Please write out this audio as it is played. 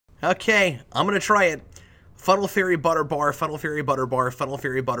Okay, I'm gonna try it. Funnel Fairy Butter Bar, Funnel Fairy Butter Bar, Funnel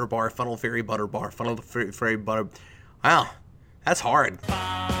Fairy Butter Bar, Funnel Fairy Butter Bar, Funnel Fairy Butter. Wow, that's hard.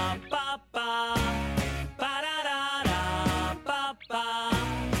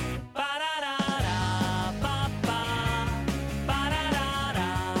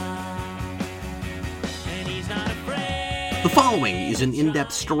 The following is an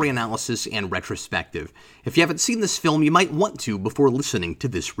in-depth story analysis and retrospective. If you haven't seen this film, you might want to before listening to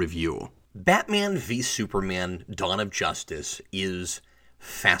this review. Batman v Superman: Dawn of Justice is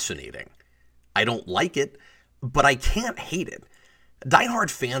fascinating. I don't like it, but I can't hate it.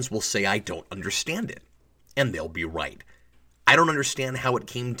 Die-hard fans will say I don't understand it, and they'll be right. I don't understand how it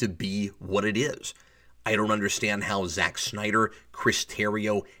came to be what it is. I don't understand how Zack Snyder, Chris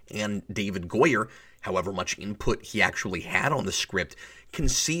Terrio, and David Goyer, however much input he actually had on the script,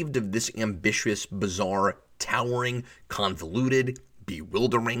 conceived of this ambitious, bizarre, towering, convoluted,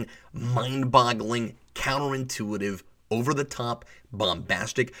 bewildering, mind-boggling, counterintuitive, over-the-top,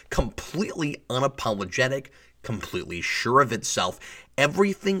 bombastic, completely unapologetic, completely sure of itself,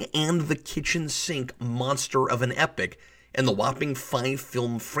 everything and the kitchen sink monster of an epic, and the whopping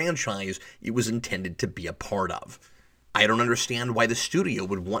 5-film franchise it was intended to be a part of. I don't understand why the studio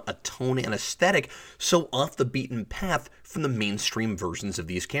would want a tone and aesthetic so off the beaten path from the mainstream versions of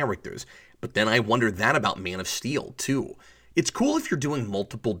these characters. But then I wonder that about Man of Steel, too. It's cool if you're doing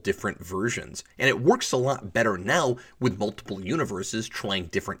multiple different versions, and it works a lot better now with multiple universes trying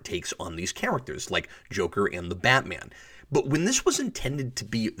different takes on these characters, like Joker and the Batman. But when this was intended to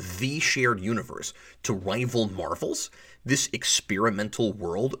be the shared universe, to rival Marvel's, this experimental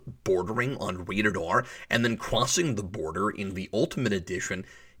world bordering on rated R and then crossing the border in the Ultimate Edition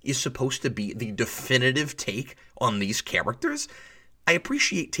is supposed to be the definitive take on these characters, I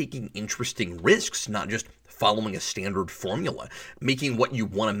appreciate taking interesting risks, not just following a standard formula, making what you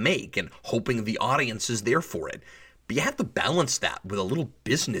want to make and hoping the audience is there for it. But you have to balance that with a little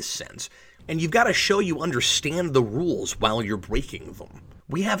business sense, and you've got to show you understand the rules while you're breaking them.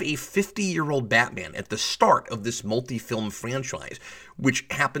 We have a 50-year-old Batman at the start of this multi-film franchise, which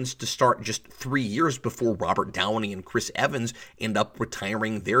happens to start just 3 years before Robert Downey and Chris Evans end up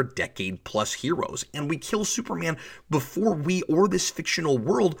retiring their decade-plus heroes. And we kill Superman before we or this fictional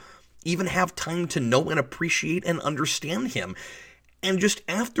world even have time to know and appreciate and understand him. And just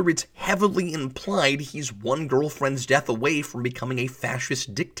after it's heavily implied he's one girlfriend's death away from becoming a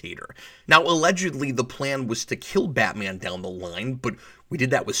fascist dictator. Now, allegedly, the plan was to kill Batman down the line, but we did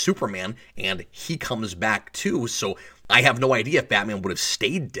that with Superman, and he comes back too, so I have no idea if Batman would have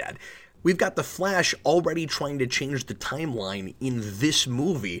stayed dead. We've got the Flash already trying to change the timeline in this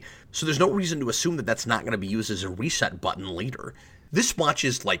movie, so there's no reason to assume that that's not going to be used as a reset button later. This watch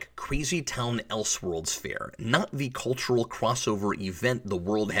is like Crazy Town Elseworlds Fair, not the cultural crossover event the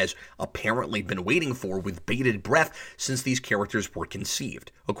world has apparently been waiting for with bated breath since these characters were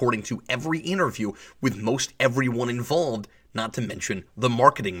conceived, according to every interview with most everyone involved, not to mention the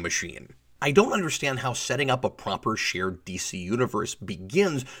marketing machine. I don't understand how setting up a proper shared DC universe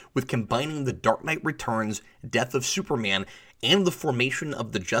begins with combining the Dark Knight Returns, Death of Superman, and the formation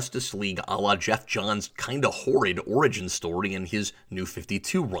of the Justice League a la Geoff Johns' kinda horrid origin story in his New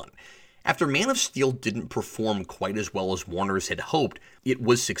 52 run. After Man of Steel didn't perform quite as well as Warner's had hoped, it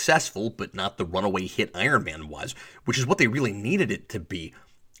was successful, but not the runaway hit Iron Man was, which is what they really needed it to be.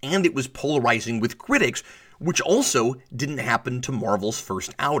 And it was polarizing with critics, which also didn't happen to Marvel's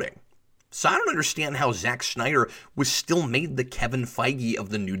first outing. So I don't understand how Zack Snyder was still made the Kevin Feige of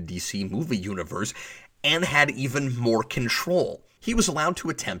the new DC movie universe and had even more control. He was allowed to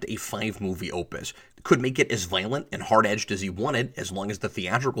attempt a 5-movie opus, could make it as violent and hard-edged as he wanted, as long as the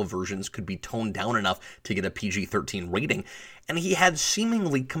theatrical versions could be toned down enough to get a PG-13 rating, and he had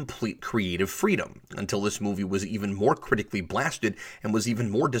seemingly complete creative freedom, until this movie was even more critically blasted and was even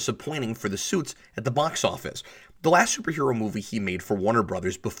more disappointing for the suits at the box office. The last superhero movie he made for Warner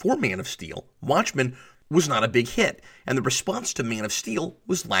Brothers before Man of Steel, Watchmen, was not a big hit, and the response to Man of Steel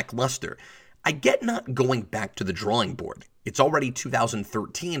was lackluster. I get not going back to the drawing board. It's already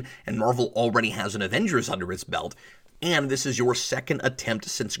 2013, and Marvel already has an Avengers under its belt, and this is your second attempt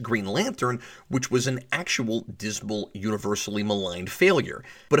since Green Lantern, which was an actual dismal, universally maligned failure.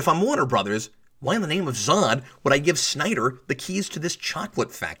 But if I'm Warner Brothers, why in the name of Zod would I give Snyder the keys to this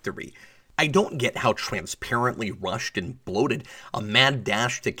chocolate factory? I don't get how transparently rushed and bloated a mad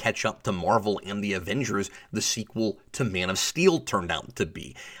dash to catch up to Marvel and the Avengers, the sequel to Man of Steel, turned out to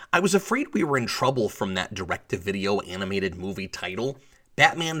be. I was afraid we were in trouble from that direct-to-video animated movie title,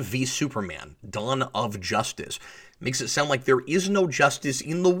 Batman v Superman, Dawn of Justice. Makes it sound like there is no justice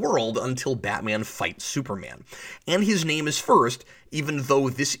in the world until Batman fights Superman. And his name is first, even though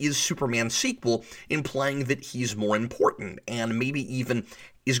this is Superman's sequel, implying that he's more important, and maybe even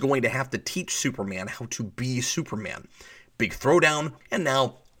is going to have to teach Superman how to be Superman. Big throwdown, and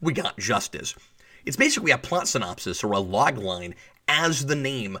now we got justice. It's basically a plot synopsis or a log line as the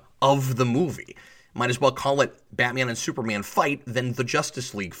name of the movie. Might as well call it Batman and Superman Fight, then the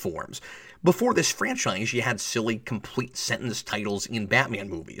Justice League forms. Before this franchise, you had silly complete sentence titles in Batman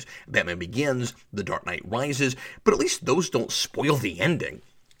movies. Batman Begins, The Dark Knight Rises, but at least those don't spoil the ending.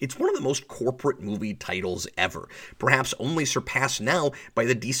 It's one of the most corporate movie titles ever, perhaps only surpassed now by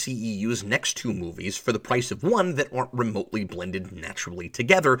the DCEU's next two movies for the price of one that aren't remotely blended naturally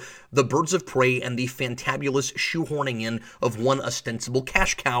together, The Birds of Prey and the fantabulous shoehorning in of one ostensible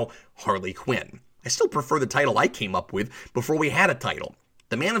cash cow, Harley Quinn. I still prefer the title I came up with before we had a title.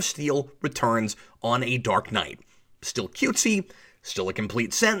 The Man of Steel returns on a Dark Knight. Still cutesy, still a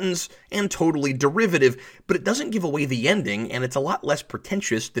complete sentence, and totally derivative, but it doesn't give away the ending, and it's a lot less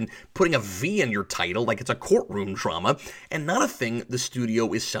pretentious than putting a V in your title like it's a courtroom drama, and not a thing the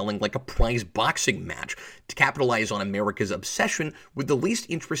studio is selling like a prize boxing match to capitalize on America's obsession with the least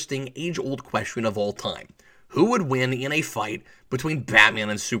interesting age-old question of all time. Who would win in a fight between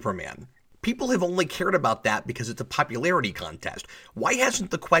Batman and Superman? People have only cared about that because it's a popularity contest. Why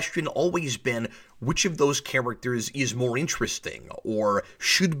hasn't the question always been which of those characters is more interesting or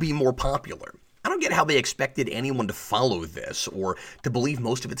should be more popular? I don't get how they expected anyone to follow this or to believe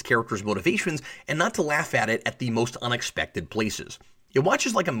most of its characters' motivations and not to laugh at it at the most unexpected places. It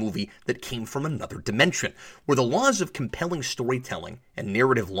watches like a movie that came from another dimension, where the laws of compelling storytelling and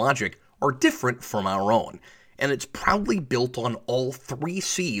narrative logic are different from our own. And it's proudly built on all 3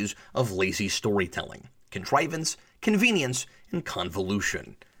 C's of lazy storytelling: contrivance, convenience, and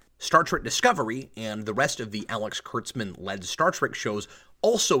convolution. Star Trek Discovery and the rest of the Alex Kurtzman-led Star Trek shows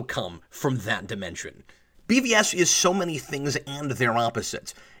also come from that dimension. BVS is so many things and their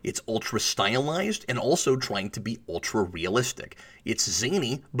opposites. It's ultra-stylized and also trying to be ultra-realistic. It's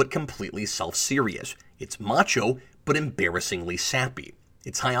zany but completely self-serious. It's macho but embarrassingly sappy.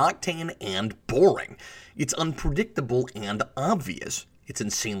 It's high-octane and boring. It's unpredictable and obvious. It's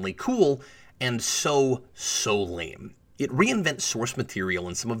insanely cool and so lame. It reinvents source material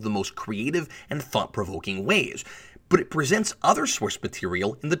in some of the most creative and thought-provoking ways, but it presents other source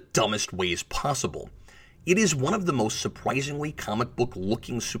material in the dumbest ways possible. It is one of the most surprisingly comic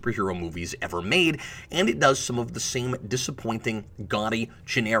book-looking superhero movies ever made, and it does some of the same disappointing, gaudy,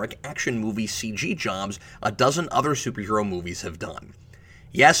 generic action movie CG jobs a dozen other superhero movies have done.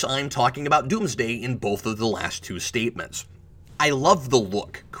 Yes, I'm talking about Doomsday in both of the last 2 statements. I love the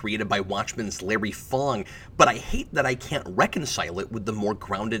look created by Watchmen's Larry Fong, but I hate that I can't reconcile it with the more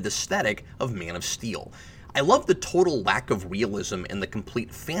grounded aesthetic of Man of Steel. I love the total lack of realism and the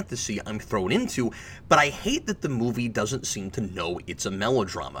complete fantasy I'm thrown into, but I hate that the movie doesn't seem to know it's a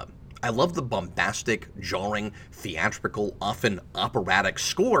melodrama. I love the bombastic, jarring, theatrical, often operatic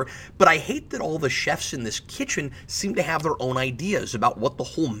score, but I hate that all the chefs in this kitchen seem to have their own ideas about what the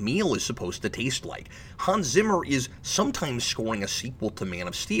whole meal is supposed to taste like. Hans Zimmer is sometimes scoring a sequel to Man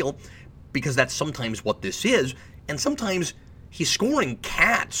of Steel, because that's sometimes what this is, and sometimes he's scoring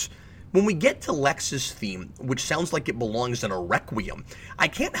Cats. When we get to Lex's theme, which sounds like it belongs in a Requiem, I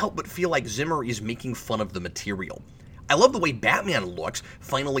can't help but feel like Zimmer is making fun of the material. I love the way Batman looks,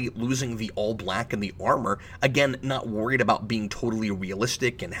 finally losing the all black and the armor, again not worried about being totally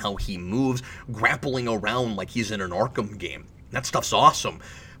realistic and how he moves, grappling around like he's in an Arkham game. That stuff's awesome.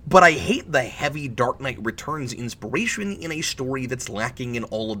 But I hate the heavy Dark Knight Returns inspiration in a story that's lacking in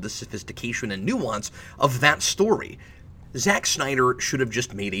all of the sophistication and nuance of that story. Zack Snyder should have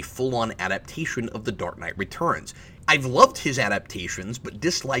just made a full-on adaptation of The Dark Knight Returns. I've loved his adaptations, but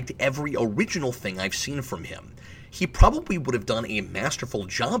disliked every original thing I've seen from him. He probably would have done a masterful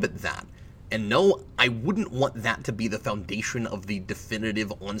job at that. And no, I wouldn't want that to be the foundation of the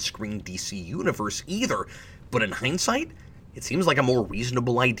definitive on-screen DC universe either, but in hindsight, it seems like a more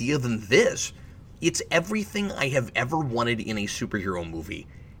reasonable idea than this. It's everything I have ever wanted in a superhero movie,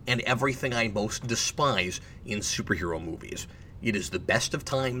 and everything I most despise in superhero movies. It is the best of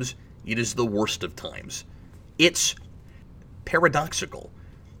times, it is the worst of times. It's paradoxical.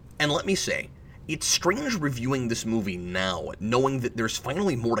 And let me say, It's strange reviewing this movie now, knowing that there's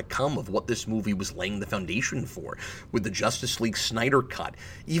finally more to come of what this movie was laying the foundation for, with the Justice League Snyder Cut,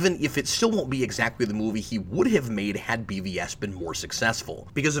 even if it still won't be exactly the movie he would have made had BVS been more successful.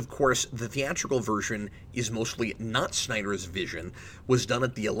 Because of course, the theatrical version is mostly not Snyder's vision, was done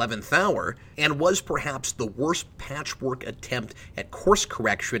at the 11th hour, and was perhaps the worst patchwork attempt at course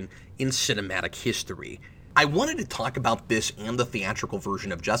correction in cinematic history. I wanted to talk about this and the theatrical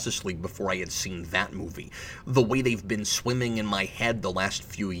version of Justice League before I had seen that movie, the way they've been swimming in my head the last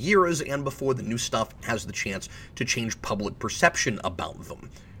few years, and before the new stuff has the chance to change public perception about them.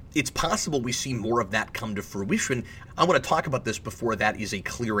 It's possible we see more of that come to fruition. I want to talk about this before that is a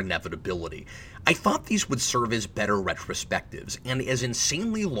clear inevitability. I thought these would serve as better retrospectives, and as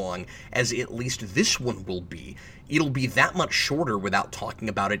insanely long as at least this one will be, it'll be that much shorter without talking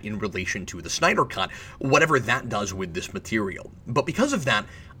about it in relation to the Snyder Cut, whatever that does with this material. But because of that,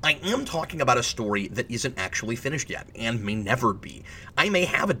 I am talking about a story that isn't actually finished yet, and may never be. I may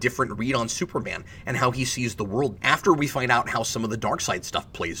have a different read on Superman and how he sees the world after we find out how some of the Darkseid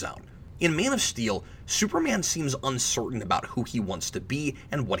stuff plays out. In Man of Steel, Superman seems uncertain about who he wants to be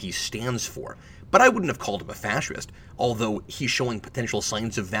and what he stands for. But I wouldn't have called him a fascist, although he's showing potential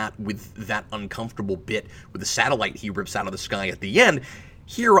signs of that with that uncomfortable bit with the satellite he rips out of the sky at the end.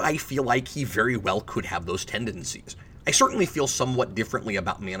 Here I feel like he very well could have those tendencies. I certainly feel somewhat differently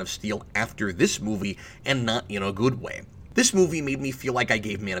about Man of Steel after this movie, and not in a good way. This movie made me feel like I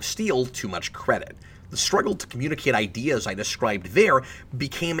gave Man of Steel too much credit. The struggle to communicate ideas I described there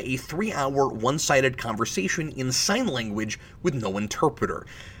became a 3-hour one-sided conversation in sign language with no interpreter.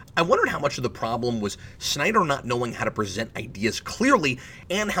 I wondered how much of the problem was Snyder not knowing how to present ideas clearly,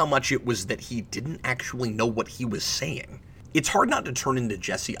 and how much it was that he didn't actually know what he was saying. It's hard not to turn into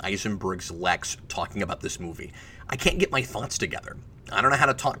Jesse Eisenberg's Lex talking about this movie. I can't get my thoughts together. I don't know how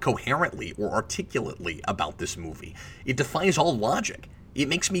to talk coherently or articulately about this movie. It defies all logic. It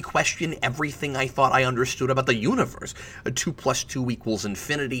makes me question everything I thought I understood about the universe. 2 + 2 =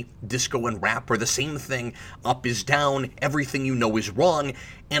 infinity, disco and rap are the same thing, up is down, everything you know is wrong,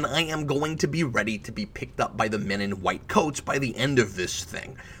 and I am going to be ready to be picked up by the men in white coats by the end of this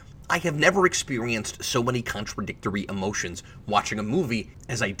thing. I have never experienced so many contradictory emotions watching a movie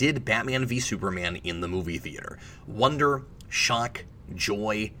as I did Batman v Superman in the movie theater. Wonder, shock,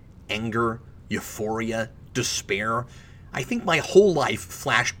 joy, anger, euphoria, despair. I think my whole life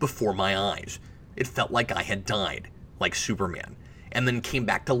flashed before my eyes. It felt like I had died, like Superman, and then came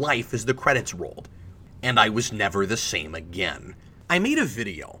back to life as the credits rolled. And I was never the same again. I made a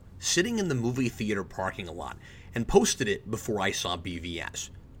video sitting in the movie theater parking lot and posted it before I saw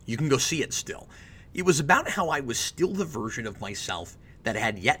BVS. You can go see it still. It was about how I was still the version of myself that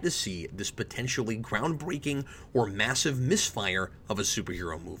had yet to see this potentially groundbreaking or massive misfire of a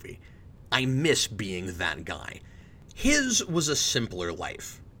superhero movie. I miss being that guy. His was a simpler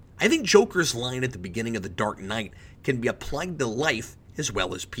life. I think Joker's line at the beginning of The Dark Knight can be applied to life as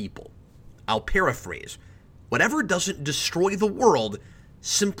well as people. I'll paraphrase. Whatever doesn't destroy the world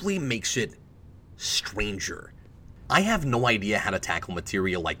simply makes it stranger. I have no idea how to tackle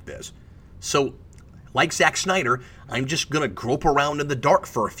material like this. So, like Zack Snyder, I'm just gonna grope around in the dark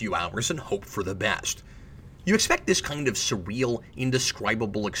for a few hours and hope for the best. You expect this kind of surreal,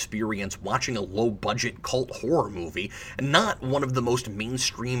 indescribable experience watching a low-budget cult horror movie, not one of the most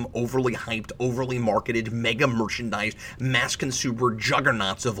mainstream, overly hyped, overly marketed, mega-merchandised, mass-consumer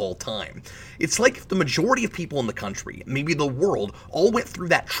juggernauts of all time. It's like if the majority of people in the country, maybe the world, all went through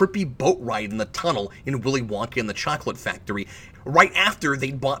that trippy boat ride in the tunnel in Willy Wonka and the Chocolate Factory, right after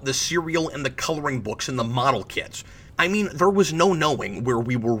they'd bought the cereal and the coloring books and the model kits. I mean, there was no knowing where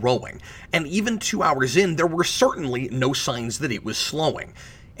we were rowing, and even 2 hours in, there were certainly no signs that it was slowing.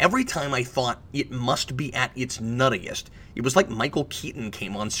 Every time I thought it must be at its nuttiest, it was like Michael Keaton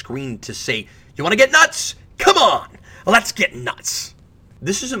came on screen to say, "You want to get nuts? Come on, let's get nuts."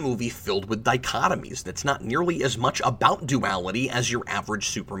 This is a movie filled with dichotomies that's not nearly as much about duality as your average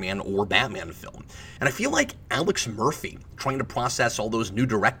Superman or Batman film. And I feel like Alex Murphy trying to process all those new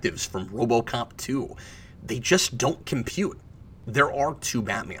directives from RoboCop 2. They just don't compute. There are 2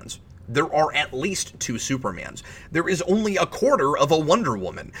 Batmans. There are at least 2 Supermans. There is only a quarter of a Wonder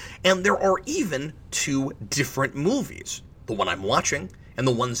Woman. And there are even 2 different movies. The one I'm watching and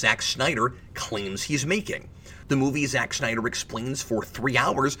the one Zack Snyder claims he's making. The movie Zack Snyder explains for 3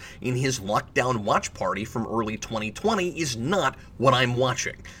 hours in his lockdown watch party from early 2020 is not what I'm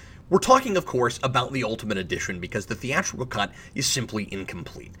watching. We're talking, of course, about the Ultimate Edition because the theatrical cut is simply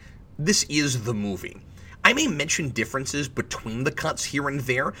incomplete. This is the movie. I may mention differences between the cuts here and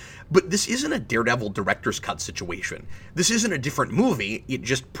there, but this isn't a Daredevil director's cut situation. This isn't a different movie, it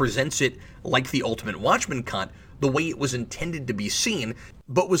just presents it like the Ultimate Watchmen cut, the way it was intended to be seen,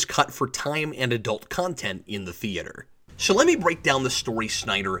 but was cut for time and adult content in the theater. So let me break down the story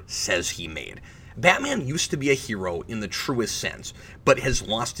Snyder says he made. Batman used to be a hero in the truest sense, but has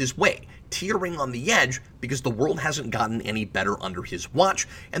lost his way, teetering on the edge because the world hasn't gotten any better under his watch,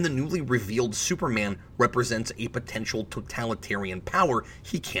 and the newly revealed Superman represents a potential totalitarian power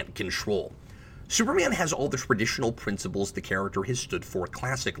he can't control. Superman has all the traditional principles the character has stood for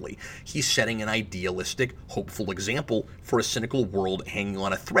classically. He's setting an idealistic, hopeful example for a cynical world hanging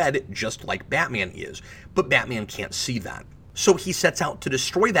on a thread just like Batman is, but Batman can't see that. So he sets out to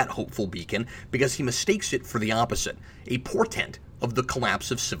destroy that hopeful beacon because he mistakes it for the opposite, a portent of the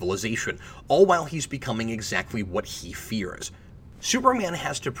collapse of civilization, all while he's becoming exactly what he fears. Superman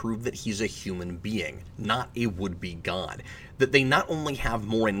has to prove that he's a human being, not a would-be god, that they not only have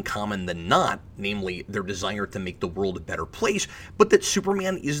more in common than not, namely their desire to make the world a better place, but that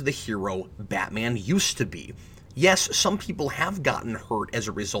Superman is the hero Batman used to be. Yes, some people have gotten hurt as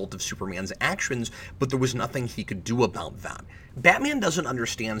a result of Superman's actions, but there was nothing he could do about that. Batman doesn't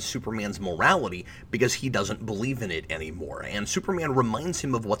understand Superman's morality because he doesn't believe in it anymore, and Superman reminds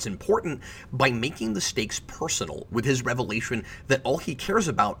him of what's important by making the stakes personal with his revelation that all he cares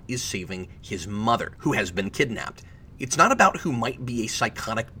about is saving his mother, who has been kidnapped. It's not about who might be a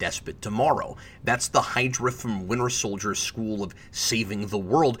psychotic despot tomorrow. That's the Hydra from Winter Soldier's school of saving the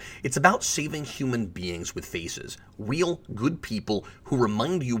world. It's about saving human beings with faces. Real, good people who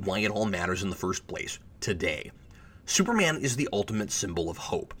remind you why it all matters in the first place, today. Superman is the ultimate symbol of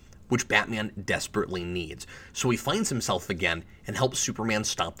hope, which Batman desperately needs. So he finds himself again and helps Superman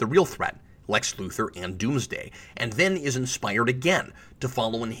stop the real threat, Lex Luthor and Doomsday, and then is inspired again to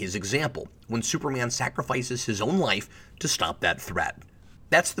follow in his example when Superman sacrifices his own life to stop that threat.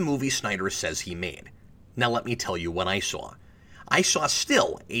 That's the movie Snyder says he made. Now let me tell you what I saw. I saw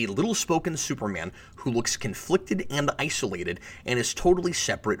still a little-spoken Superman who looks conflicted and isolated and is totally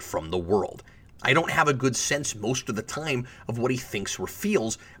separate from the world. I don't have a good sense most of the time of what he thinks or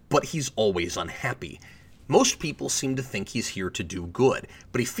feels, but he's always unhappy. Most people seem to think he's here to do good,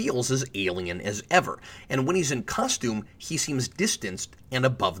 but he feels as alien as ever, and when he's in costume, he seems distanced and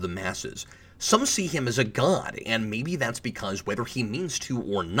above the masses. Some see him as a god, and maybe that's because whether he means to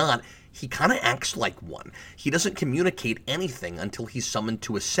or not, he kinda acts like one. He doesn't communicate anything until he's summoned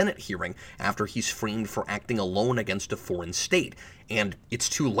to a Senate hearing after he's framed for acting alone against a foreign state, and it's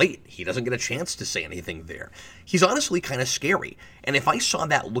too late. He doesn't get a chance to say anything there. He's honestly kinda scary, and if I saw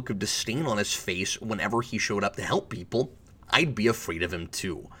that look of disdain on his face whenever he showed up to help people, I'd be afraid of him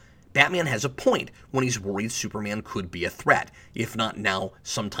too. Batman has a point when he's worried Superman could be a threat, if not now,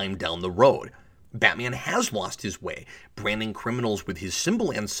 sometime down the road. Batman has lost his way, branding criminals with his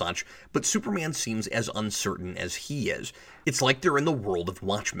symbol and such, but Superman seems as uncertain as he is. It's like they're in the world of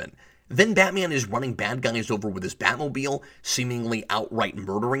Watchmen. Then Batman is running bad guys over with his Batmobile, seemingly outright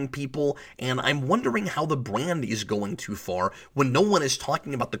murdering people, and I'm wondering how the brand is going too far when no one is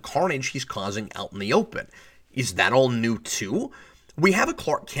talking about the carnage he's causing out in the open. Is that all new too? We have a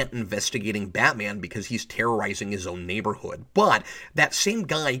Clark Kent investigating Batman because he's terrorizing his own neighborhood, but that same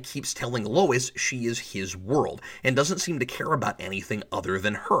guy keeps telling Lois she is his world and doesn't seem to care about anything other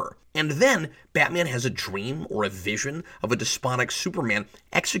than her. And then Batman has a dream or a vision of a despotic Superman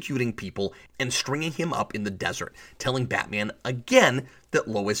executing people and stringing him up in the desert, telling Batman again that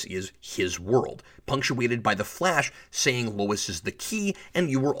Lois is his world, punctuated by the Flash saying Lois is the key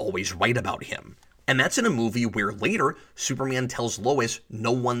and you were always right about him. And that's in a movie where later, Superman tells Lois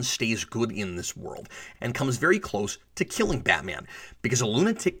no one stays good in this world, and comes very close to killing Batman, because a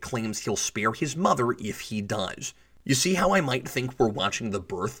lunatic claims he'll spare his mother if he does. You see how I might think we're watching the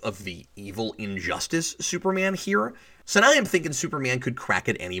birth of the evil injustice Superman here? So now I'm thinking Superman could crack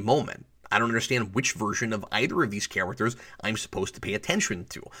at any moment. I don't understand which version of either of these characters I'm supposed to pay attention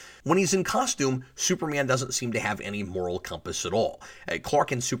to. When he's in costume, Superman doesn't seem to have any moral compass at all.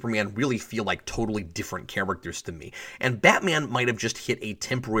 Clark and Superman really feel like totally different characters to me. And Batman might have just hit a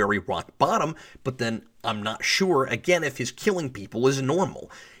temporary rock bottom, but then I'm not sure, again, if his killing people is normal.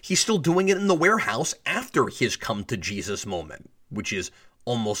 He's still doing it in the warehouse after his come-to-Jesus moment, which is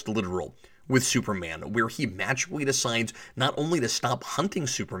almost literal, with Superman, where he magically decides not only to stop hunting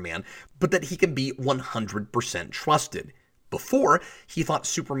Superman, but that he can be 100% trusted. Before, he thought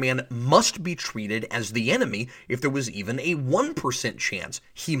Superman must be treated as the enemy if there was even a 1% chance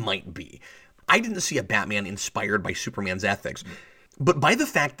he might be. I didn't see a Batman inspired by Superman's ethics, but by the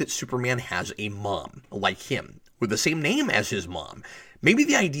fact that Superman has a mom, like him, with the same name as his mom. Maybe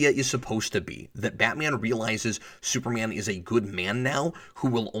the idea is supposed to be that Batman realizes Superman is a good man now who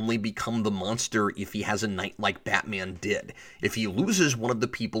will only become the monster if he has a night like Batman did, if he loses one of the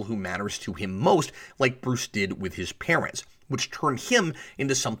people who matters to him most, like Bruce did with his parents, which turned him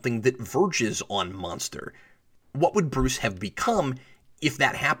into something that verges on monster. What would Bruce have become if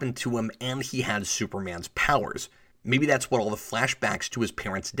that happened to him and he had Superman's powers? Maybe that's what all the flashbacks to his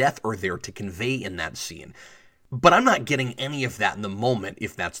parents' death are there to convey in that scene. But I'm not getting any of that in the moment,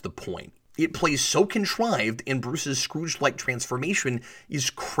 if that's the point. It plays so contrived, and Bruce's Scrooge-like transformation is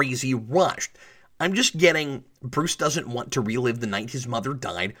crazy rushed. I'm just getting Bruce doesn't want to relive the night his mother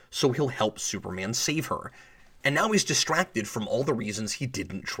died, so he'll help Superman save her. And now he's distracted from all the reasons he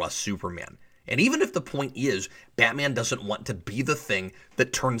didn't trust Superman. And even if the point is Batman doesn't want to be the thing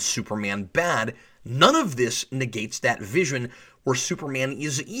that turns Superman bad, none of this negates that vision where Superman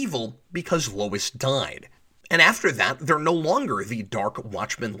is evil because Lois died. And after that, they're no longer the dark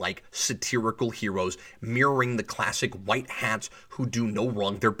Watchmen-like satirical heroes mirroring the classic white hats who do no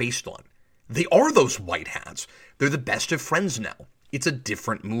wrong they're based on. They are those white hats. They're the best of friends now. It's a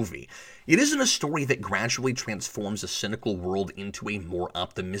different movie. It isn't a story that gradually transforms a cynical world into a more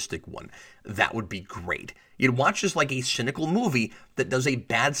optimistic one. That would be great. It watches like a cynical movie that does a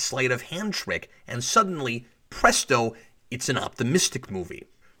bad sleight of hand trick, and suddenly, presto, it's an optimistic movie.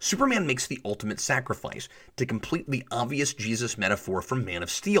 Superman makes the ultimate sacrifice to complete the obvious Jesus metaphor from Man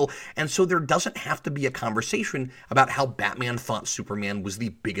of Steel, and so there doesn't have to be a conversation about how Batman thought Superman was the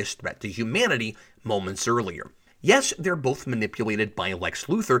biggest threat to humanity moments earlier. Yes, they're both manipulated by Lex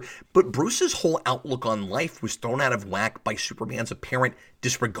Luthor, but Bruce's whole outlook on life was thrown out of whack by Superman's apparent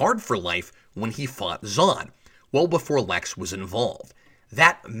disregard for life when he fought Zod, well before Lex was involved.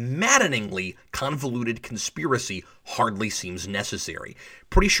 That maddeningly convoluted conspiracy hardly seems necessary.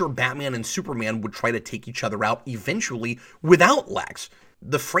 Pretty sure Batman and Superman would try to take each other out eventually without Lex.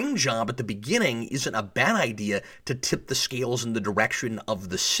 The frame job at the beginning isn't a bad idea to tip the scales in the direction of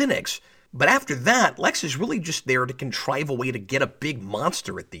the cynics, but after that, Lex is really just there to contrive a way to get a big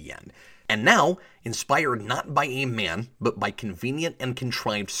monster at the end. And now, inspired not by a man, but by convenient and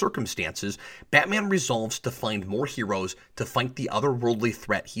contrived circumstances, Batman resolves to find more heroes to fight the otherworldly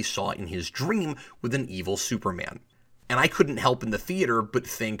threat he saw in his dream with an evil Superman. And I couldn't help in the theater but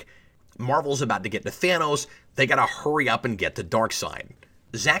think, Marvel's about to get to Thanos, they gotta hurry up and get to Darkseid.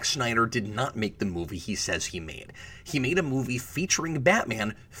 Zack Snyder did not make the movie he says he made. He made a movie featuring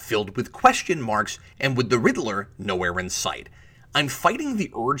Batman filled with question marks and with the Riddler nowhere in sight. I'm fighting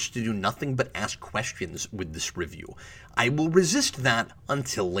the urge to do nothing but ask questions with this review. I will resist that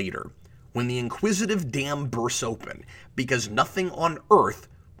until later, when the inquisitive dam bursts open, because nothing on Earth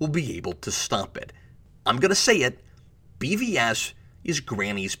will be able to stop it. I'm gonna say it, BVS is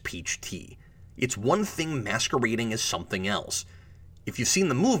Granny's peach tea. It's one thing masquerading as something else. If you've seen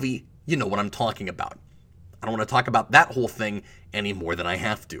the movie, you know what I'm talking about. I don't want to talk about that whole thing any more than I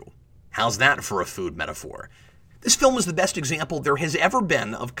have to. How's that for a food metaphor? This film is the best example there has ever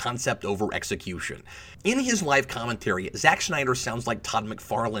been of concept over execution. In his live commentary, Zack Snyder sounds like Todd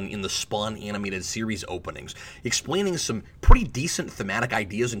McFarlane in the Spawn animated series openings, explaining some pretty decent thematic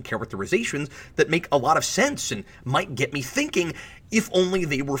ideas and characterizations that make a lot of sense and might get me thinking if only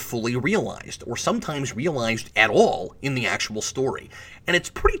they were fully realized, or sometimes realized at all in the actual story. And it's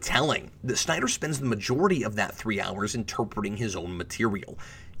pretty telling that Snyder spends the majority of that 3 hours interpreting his own material.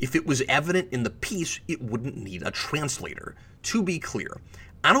 If it was evident in the piece, it wouldn't need a translator. To be clear,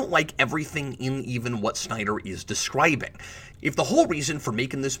 I don't like everything in even what Snyder is describing. If the whole reason for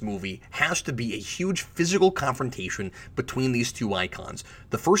making this movie has to be a huge physical confrontation between these two icons,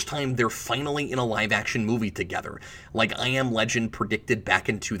 the first time they're finally in a live-action movie together, like I Am Legend predicted back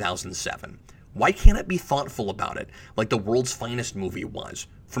in 2007, why can't it be thoughtful about it, like the world's finest movie was,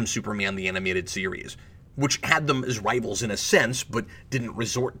 from Superman the Animated Series? Which had them as rivals in a sense, but didn't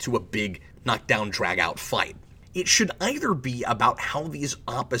resort to a big knockdown, drag-out fight. It should either be about how these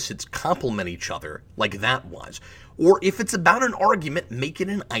opposites complement each other, like that was, or if it's about an argument, make it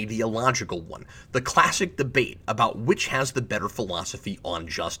an ideological one. The classic debate about which has the better philosophy on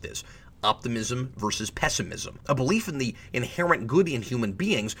justice. Optimism versus pessimism. A belief in the inherent good in human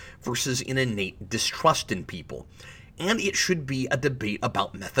beings versus an innate distrust in people. And it should be a debate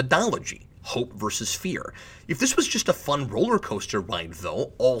about methodology. Hope versus fear. If this was just a fun roller coaster ride,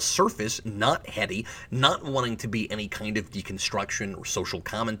 though, all surface, not heady, not wanting to be any kind of deconstruction or social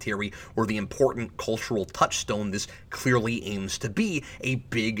commentary or the important cultural touchstone this clearly aims to be, a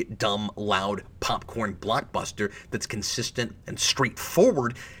big, dumb, loud popcorn blockbuster that's consistent and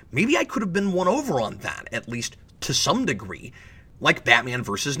straightforward, maybe I could have been won over on that, at least to some degree, like Batman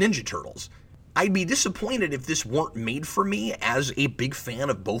versus Ninja Turtles. I'd be disappointed if this weren't made for me as a big fan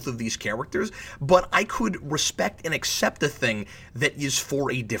of both of these characters, but I could respect and accept a thing that is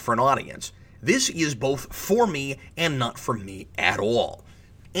for a different audience. This is both for me and not for me at all.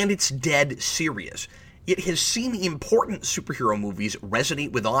 And it's dead serious. It has seen important superhero movies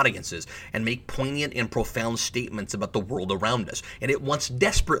resonate with audiences and make poignant and profound statements about the world around us, and it wants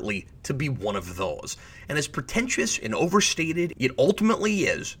desperately to be one of those. And as pretentious and overstated it ultimately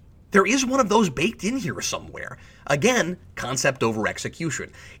is, there is one of those baked in here somewhere. Again, concept over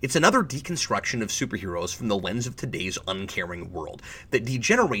execution. It's another deconstruction of superheroes from the lens of today's uncaring world that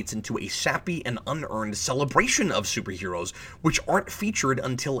degenerates into a sappy and unearned celebration of superheroes, which aren't featured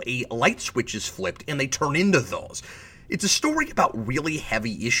until a light switch is flipped and they turn into those. It's a story about really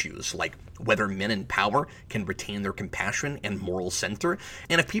heavy issues, like whether men in power can retain their compassion and moral center,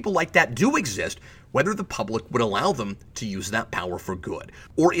 and if people like that do exist, whether the public would allow them to use that power for good,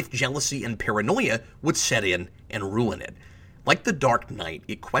 or if jealousy and paranoia would set in and ruin it. Like The Dark Knight,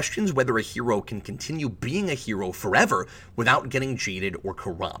 it questions whether a hero can continue being a hero forever without getting jaded or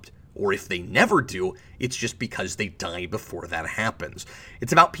corrupt. Or if they never do, it's just because they die before that happens.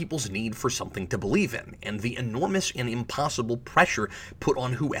 It's about people's need for something to believe in, and the enormous and impossible pressure put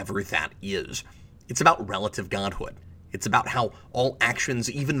on whoever that is. It's about relative godhood. It's about how all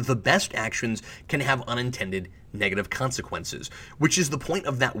actions, even the best actions, can have unintended negative consequences, which is the point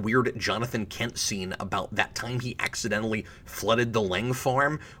of that weird Jonathan Kent scene about that time he accidentally flooded the Lang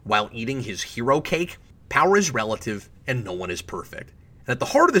farm while eating his hero cake. Power is relative, and no one is perfect. And at the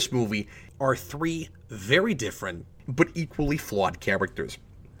heart of this movie are three very different but equally flawed characters,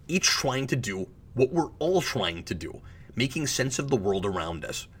 each trying to do what we're all trying to do, making sense of the world around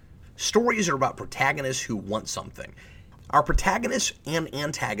us. Stories are about protagonists who want something. Our protagonist and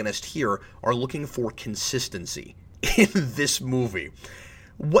antagonist here are looking for consistency in this movie.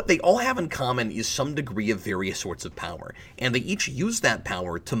 What they all have in common is some degree of various sorts of power, and they each use that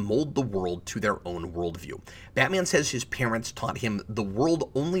power to mold the world to their own worldview. Batman says his parents taught him the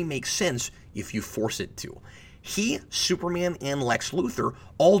world only makes sense if you force it to. He, Superman, and Lex Luthor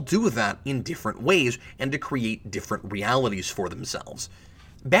all do that in different ways and to create different realities for themselves.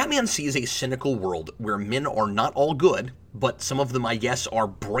 Batman sees a cynical world where men are not all good, but some of them, I guess, are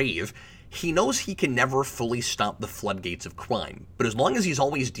brave. He knows he can never fully stop the floodgates of crime, but as long as he's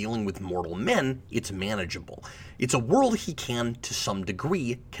always dealing with mortal men, it's manageable. It's a world he can, to some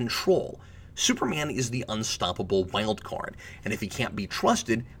degree, control. Superman is the unstoppable wild card, and if he can't be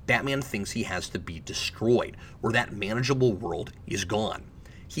trusted, Batman thinks he has to be destroyed, or that manageable world is gone.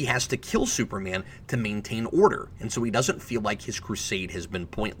 He has to kill Superman to maintain order, and so he doesn't feel like his crusade has been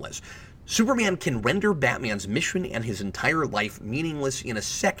pointless. Superman can render Batman's mission and his entire life meaningless in a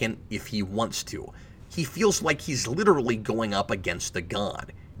second if he wants to. He feels like he's literally going up against a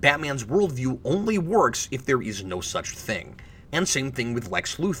god. Batman's worldview only works if there is no such thing. And same thing with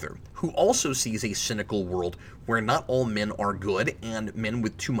Lex Luthor, who also sees a cynical world where not all men are good and men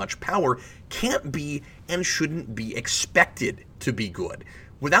with too much power can't be and shouldn't be expected to be good.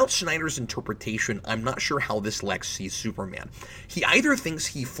 Without Snyder's interpretation, I'm not sure how this Lex sees Superman. He either thinks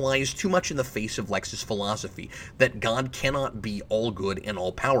he flies too much in the face of Lex's philosophy, that God cannot be all good and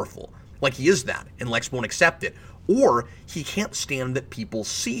all powerful, like he is that, and Lex won't accept it, or he can't stand that people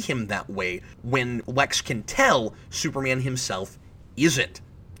see him that way when Lex can tell Superman himself isn't.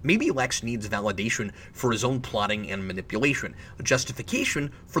 Maybe Lex needs validation for his own plotting and manipulation, a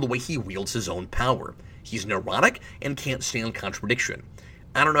justification for the way he wields his own power. He's neurotic and can't stand contradiction.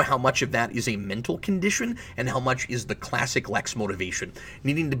 I don't know how much of that is a mental condition and how much is the classic Lex motivation,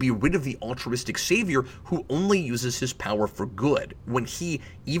 needing to be rid of the altruistic savior who only uses his power for good, when he,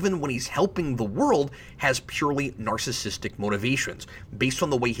 even when he's helping the world, has purely narcissistic motivations, based on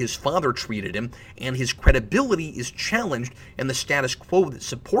the way his father treated him, and his credibility is challenged, and the status quo that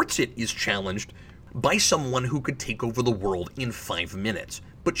supports it is challenged by someone who could take over the world in 5 minutes,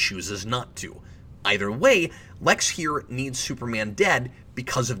 but chooses not to. Either way, Lex here needs Superman dead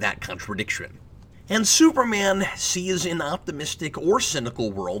because of that contradiction. And Superman sees an optimistic or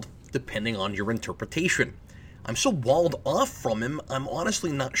cynical world, depending on your interpretation. I'm so walled off from him, I'm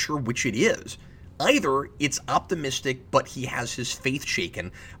honestly not sure which it is. Either it's optimistic, but he has his faith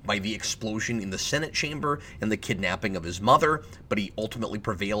shaken by the explosion in the Senate chamber and the kidnapping of his mother, but he ultimately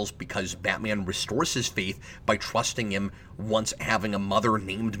prevails because Batman restores his faith by trusting him once having a mother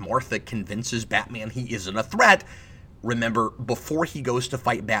named Martha convinces Batman he isn't a threat. Remember, before he goes to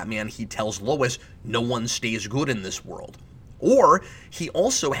fight Batman, he tells Lois, no one stays good in this world. Or he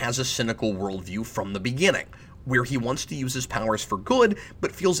also has a cynical worldview from the beginning, where he wants to use his powers for good,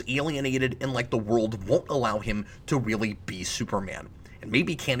 but feels alienated and like the world won't allow him to really be Superman. and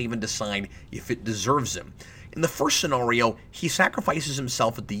maybe can't even decide if it deserves him. In the first scenario, he sacrifices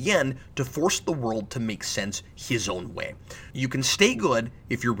himself at the end to force the world to make sense his own way. You can stay good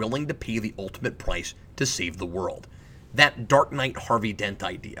if you're willing to pay the ultimate price to save the world. That Dark Knight Harvey Dent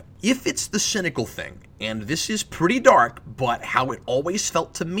idea. If it's the cynical thing, and this is pretty dark, but how it always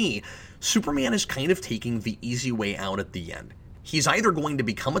felt to me, Superman is kind of taking the easy way out at the end. He's either going to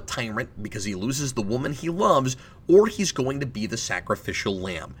become a tyrant because he loses the woman he loves, or he's going to be the sacrificial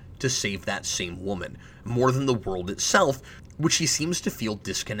lamb to save that same woman, more than the world itself, which he seems to feel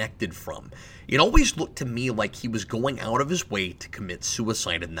disconnected from. It always looked to me like he was going out of his way to commit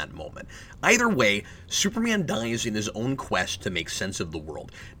suicide in that moment. Either way, Superman dies in his own quest to make sense of the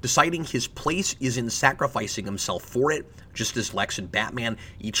world, deciding his place is in sacrificing himself for it, just as Lex and Batman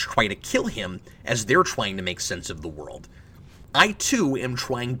each try to kill him as they're trying to make sense of the world. I too am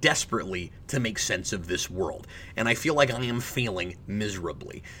trying desperately to make sense of this world, and I feel like I am failing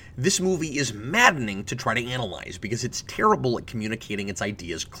miserably. This movie is maddening to try to analyze because it's terrible at communicating its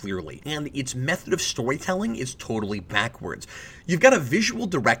ideas clearly, and its method of storytelling is totally backwards. You've got a visual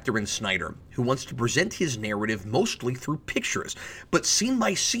director in Snyder who wants to present his narrative mostly through pictures, but scene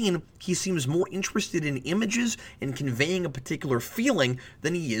by scene, he seems more interested in images and conveying a particular feeling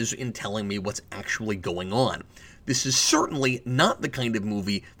than he is in telling me what's actually going on. This is certainly not the kind of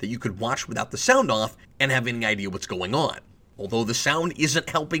movie that you could watch without the sound off and have any idea what's going on. Although the sound isn't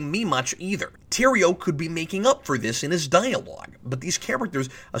helping me much either. Terrio could be making up for this in his dialogue, but these characters,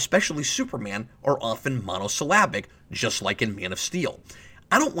 especially Superman, are often monosyllabic, just like in Man of Steel.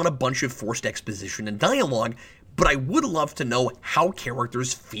 I don't want a bunch of forced exposition and dialogue, but I would love to know how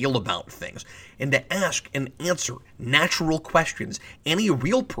characters feel about things, and to ask and answer natural questions any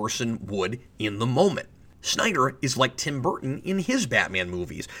real person would in the moment. Snyder is like Tim Burton in his Batman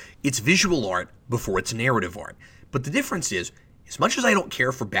movies. It's visual art before it's narrative art. But the difference is, as much as I don't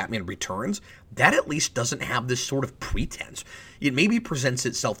care for Batman Returns, that at least doesn't have this sort of pretense. It maybe presents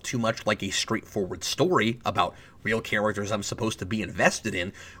itself too much like a straightforward story about real characters I'm supposed to be invested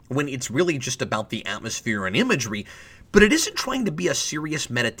in, when it's really just about the atmosphere and imagery, but it isn't trying to be a serious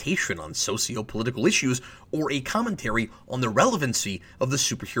meditation on socio-political issues or a commentary on the relevancy of the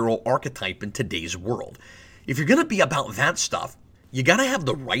superhero archetype in today's world. If you're going to be about that stuff, you gotta have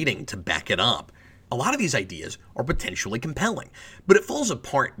the writing to back it up. A lot of these ideas are potentially compelling, but it falls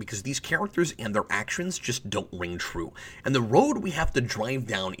apart because these characters and their actions just don't ring true, and the road we have to drive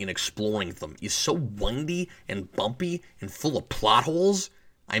down in exploring them is so windy and bumpy and full of plot holes.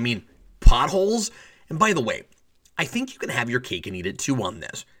 I mean, potholes. And by the way, I think you can have your cake and eat it too on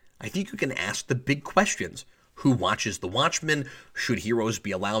this. I think you can ask the big questions. Who watches the Watchmen? Should heroes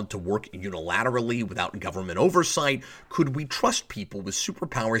be allowed to work unilaterally without government oversight? Could we trust people with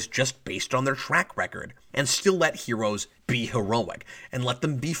superpowers just based on their track record? And still let heroes be heroic, and let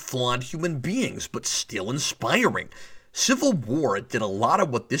them be flawed human beings, but still inspiring. Civil War did a lot of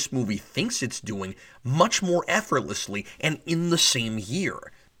what this movie thinks it's doing much more effortlessly and in the same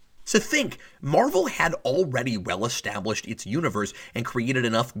year. To think, Marvel had already well established its universe and created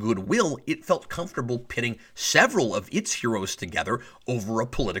enough goodwill it felt comfortable pitting several of its heroes together over a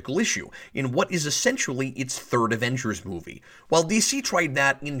political issue in what is essentially its third Avengers movie, while DC tried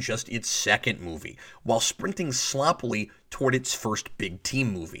that in just its second movie, while sprinting sloppily toward its first big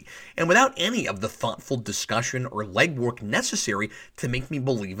team movie, and without any of the thoughtful discussion or legwork necessary to make me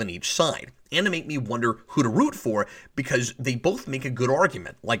believe in each side, and to make me wonder who to root for because they both make a good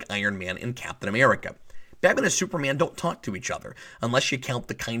argument, like Iron Man and Captain America. Batman and Superman don't talk to each other, unless you count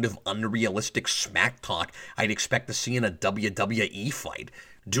the kind of unrealistic smack talk I'd expect to see in a WWE fight.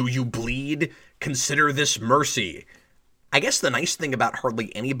 Do you bleed? Consider this mercy. I guess the nice thing about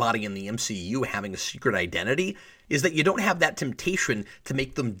hardly anybody in the MCU having a secret identity is that you don't have that temptation to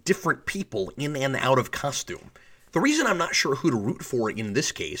make them different people in and out of costume. The reason I'm not sure who to root for in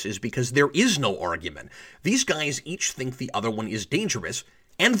this case is because there is no argument. These guys each think the other one is dangerous,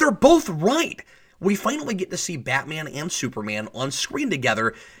 and they're both right. We finally get to see Batman and Superman on screen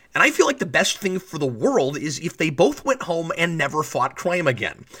together, and I feel like the best thing for the world is if they both went home and never fought crime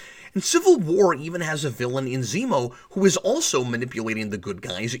again. And Civil War even has a villain in Zemo who is also manipulating the good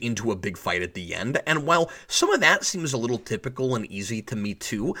guys into a big fight at the end, and while some of that seems a little typical and easy to me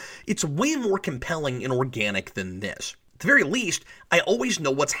too, it's way more compelling and organic than this. At the very least, I always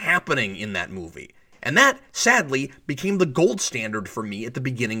know what's happening in that movie. And that, sadly, became the gold standard for me at the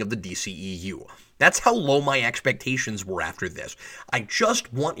beginning of the DCEU. That's how low my expectations were after this. I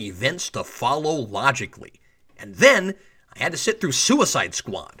just want events to follow logically. And then, I had to sit through Suicide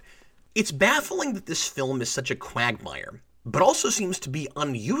Squad. It's baffling that this film is such a quagmire, but also seems to be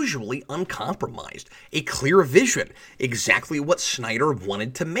unusually uncompromised. A clear vision, exactly what Snyder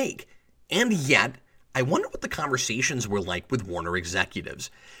wanted to make. And yet, I wonder what the conversations were like with Warner executives.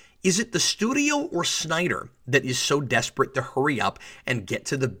 Is it the studio or Snyder that is so desperate to hurry up and get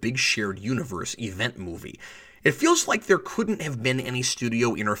to the big shared universe event movie? It feels like there couldn't have been any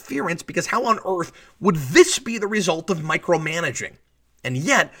studio interference, because how on earth would this be the result of micromanaging? And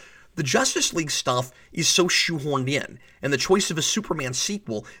yet, the Justice League stuff is so shoehorned in, and the choice of a Superman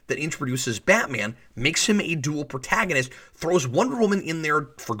sequel that introduces Batman, makes him a dual protagonist, throws Wonder Woman in there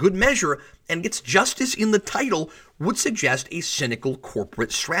for good measure, and gets Justice in the title would suggest a cynical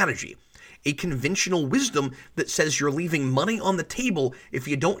corporate strategy. A conventional wisdom that says you're leaving money on the table if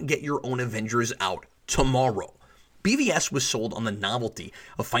you don't get your own Avengers out tomorrow. BVS was sold on the novelty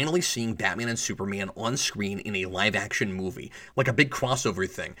of finally seeing Batman and Superman on screen in a live-action movie, like a big crossover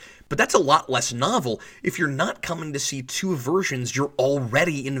thing. But that's a lot less novel if you're not coming to see two versions you're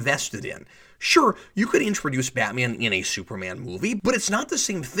already invested in. Sure, you could introduce Batman in a Superman movie, but it's not the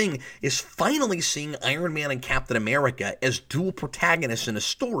same thing as finally seeing Iron Man and Captain America as dual protagonists in a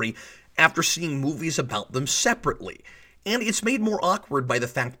story after seeing movies about them separately. And it's made more awkward by the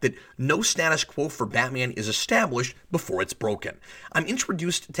fact that no status quo for Batman is established before it's broken. I'm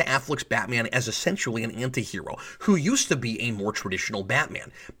introduced to Affleck's Batman as essentially an anti-hero who used to be a more traditional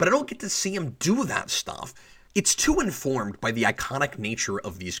Batman, but I don't get to see him do that stuff. It's too informed by the iconic nature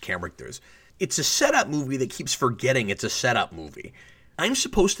of these characters. It's a setup movie that keeps forgetting it's a setup movie. I'm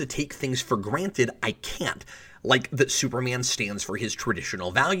supposed to take things for granted I can't, like that Superman stands for his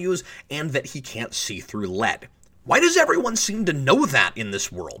traditional values and that he can't see through lead. Why does everyone seem to know that in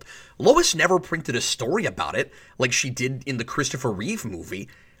this world? Lois never printed a story about it, like she did in the Christopher Reeve movie.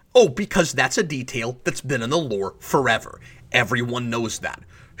 Oh, because that's a detail that's been in the lore forever. Everyone knows that.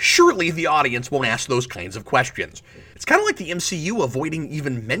 Surely the audience won't ask those kinds of questions. It's kind of like the MCU avoiding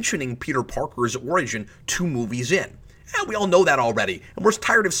even mentioning Peter Parker's origin 2 movies in. We all know that already, and we're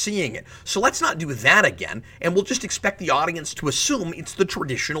tired of seeing it. So let's not do that again, and we'll just expect the audience to assume it's the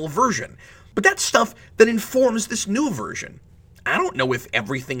traditional version. But that's stuff that informs this new version. I don't know if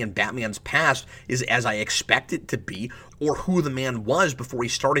everything in Batman's past is as I expect it to be, or who the man was before he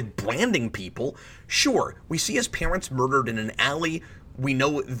started branding people. Sure, we see his parents murdered in an alley. We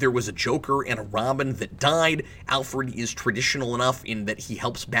know there was a Joker and a Robin that died. Alfred is traditional enough in that he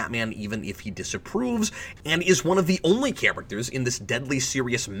helps Batman even if he disapproves, and is one of the only characters in this deadly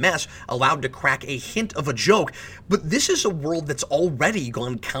serious mess allowed to crack a hint of a joke. But this is a world that's already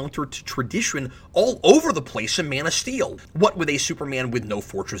gone counter to tradition all over the place in Man of Steel. What with a Superman with no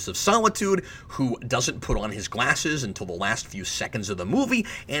Fortress of Solitude, who doesn't put on his glasses until the last few seconds of the movie,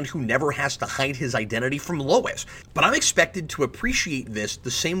 and who never has to hide his identity from Lois. But I'm expected to appreciate this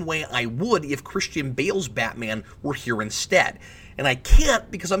the same way I would if Christian Bale's Batman were here instead. And I can't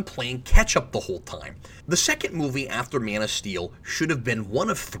because I'm playing catch-up the whole time. The second movie after Man of Steel should have been one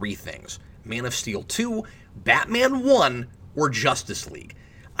of 3 things: Man of Steel 2, Batman 1, or Justice League.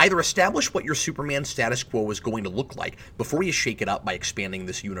 Either establish what your Superman status quo is going to look like before you shake it up by expanding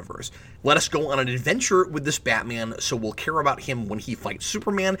this universe. Let us go on an adventure with this Batman so we'll care about him when he fights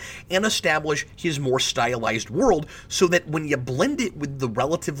Superman, and establish his more stylized world so that when you blend it with the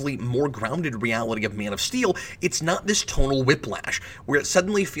relatively more grounded reality of Man of Steel, it's not this tonal whiplash where it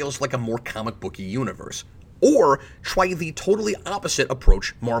suddenly feels like a more comic booky universe. Or try the totally opposite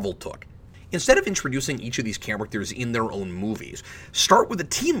approach Marvel took. Instead of introducing each of these characters in their own movies, start with a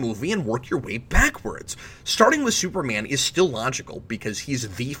team movie and work your way backwards. Starting with Superman is still logical because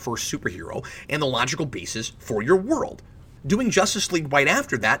he's the first superhero and the logical basis for your world. Doing Justice League right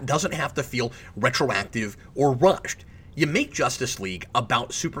after that doesn't have to feel retroactive or rushed. You make Justice League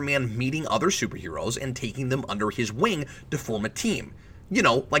about Superman meeting other superheroes and taking them under his wing to form a team. You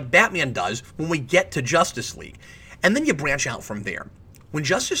know, like Batman does when we get to Justice League. And then you branch out from there. When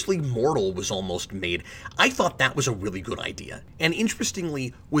Justice League Mortal was almost made, I thought that was a really good idea, and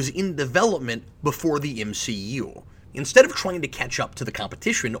interestingly was in development before the MCU. Instead of trying to catch up to the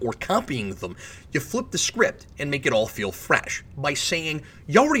competition or copying them, you flip the script and make it all feel fresh by saying,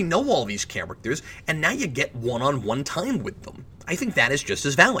 you already know all these characters, and now you get one-on-one time with them. I think that is just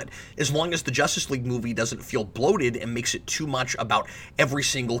as valid, as long as the Justice League movie doesn't feel bloated and makes it too much about every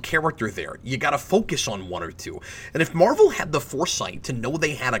single character there. You gotta focus on one or two. And if Marvel had the foresight to know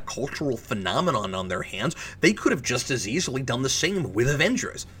they had a cultural phenomenon on their hands, they could have just as easily done the same with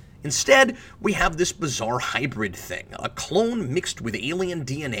Avengers. Instead, we have this bizarre hybrid thing, a clone mixed with alien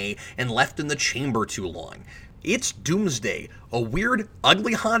DNA and left in the chamber too long. It's Doomsday, a weird,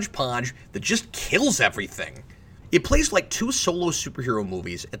 ugly hodgepodge that just kills everything. It plays like two solo superhero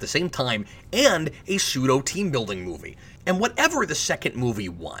movies at the same time and a pseudo team-building movie. And whatever the second movie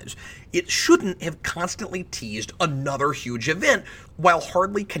was, it shouldn't have constantly teased another huge event while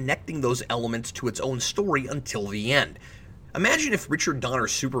hardly connecting those elements to its own story until the end. Imagine if Richard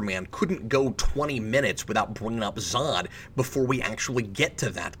Donner's Superman couldn't go 20 minutes without bringing up Zod before we actually get to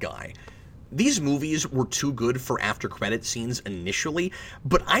that guy. These movies were too good for after-credit scenes initially,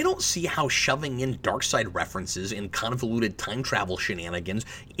 but I don't see how shoving in Darkseid references and convoluted time travel shenanigans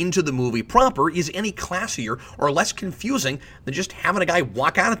into the movie proper is any classier or less confusing than just having a guy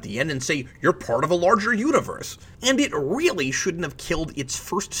walk out at the end and say, "You're part of a larger universe." And it really shouldn't have killed its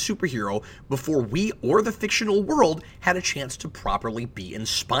first superhero before we or the fictional world had a chance to properly be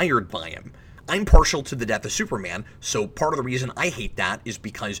inspired by him. I'm partial to the death of Superman, so part of the reason I hate that is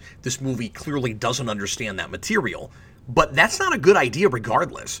because this movie clearly doesn't understand that material. But that's not a good idea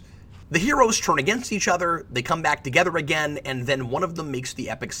regardless. The heroes turn against each other, they come back together again, and then one of them makes the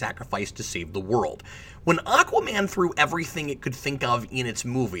epic sacrifice to save the world. When Aquaman threw everything it could think of in its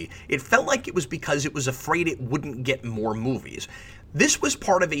movie, it felt like it was because it was afraid it wouldn't get more movies. This was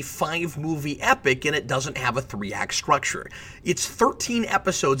part of a 5-movie epic, and it doesn't have a 3-act structure. It's 13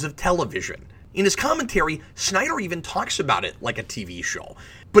 episodes of television. In his commentary, Snyder even talks about it like a TV show.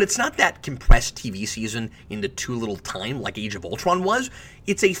 But it's not that compressed TV season into too little time like Age of Ultron was.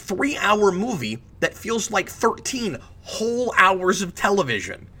 It's a 3-hour movie that feels like 13 whole hours of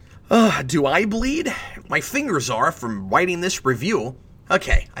television. Do I bleed? My fingers are from writing this review.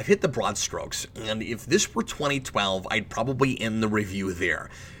 Okay, I've hit the broad strokes, and if this were 2012, I'd probably end the review there.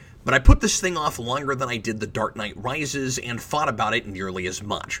 But I put this thing off longer than I did The Dark Knight Rises and thought about it nearly as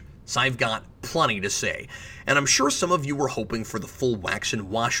much. So I've got plenty to say, and I'm sure some of you were hoping for the full wax and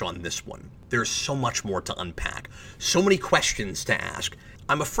wash on this one. There's so much more to unpack, so many questions to ask.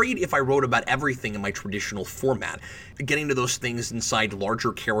 I'm afraid if I wrote about everything in my traditional format, getting to those things inside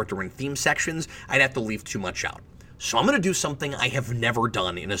larger character and theme sections, I'd have to leave too much out. So I'm going to do something I have never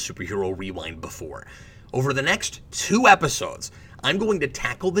done in a Superhero Rewind before. Over the next 2 episodes, I'm going to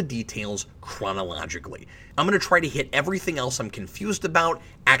tackle the details chronologically. I'm going to try to hit everything else I'm confused about,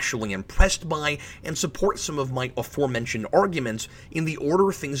 actually impressed by, and support some of my aforementioned arguments in the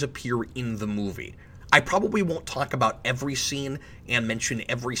order things appear in the movie. I probably won't talk about every scene and mention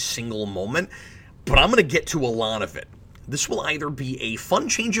every single moment, but I'm going to get to a lot of it. This will either be a fun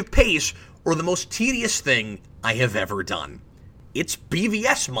change of pace or the most tedious thing I have ever done. It's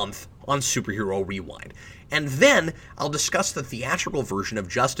BVS month on Superhero Rewind, and then I'll discuss the theatrical version of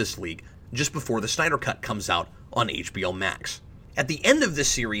Justice League just before the Snyder Cut comes out on HBO Max. At the end of this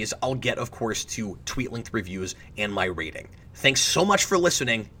series, I'll get, of course, to tweet-length reviews and my rating. Thanks so much for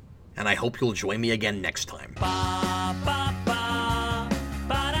listening, and I hope you'll join me again next time.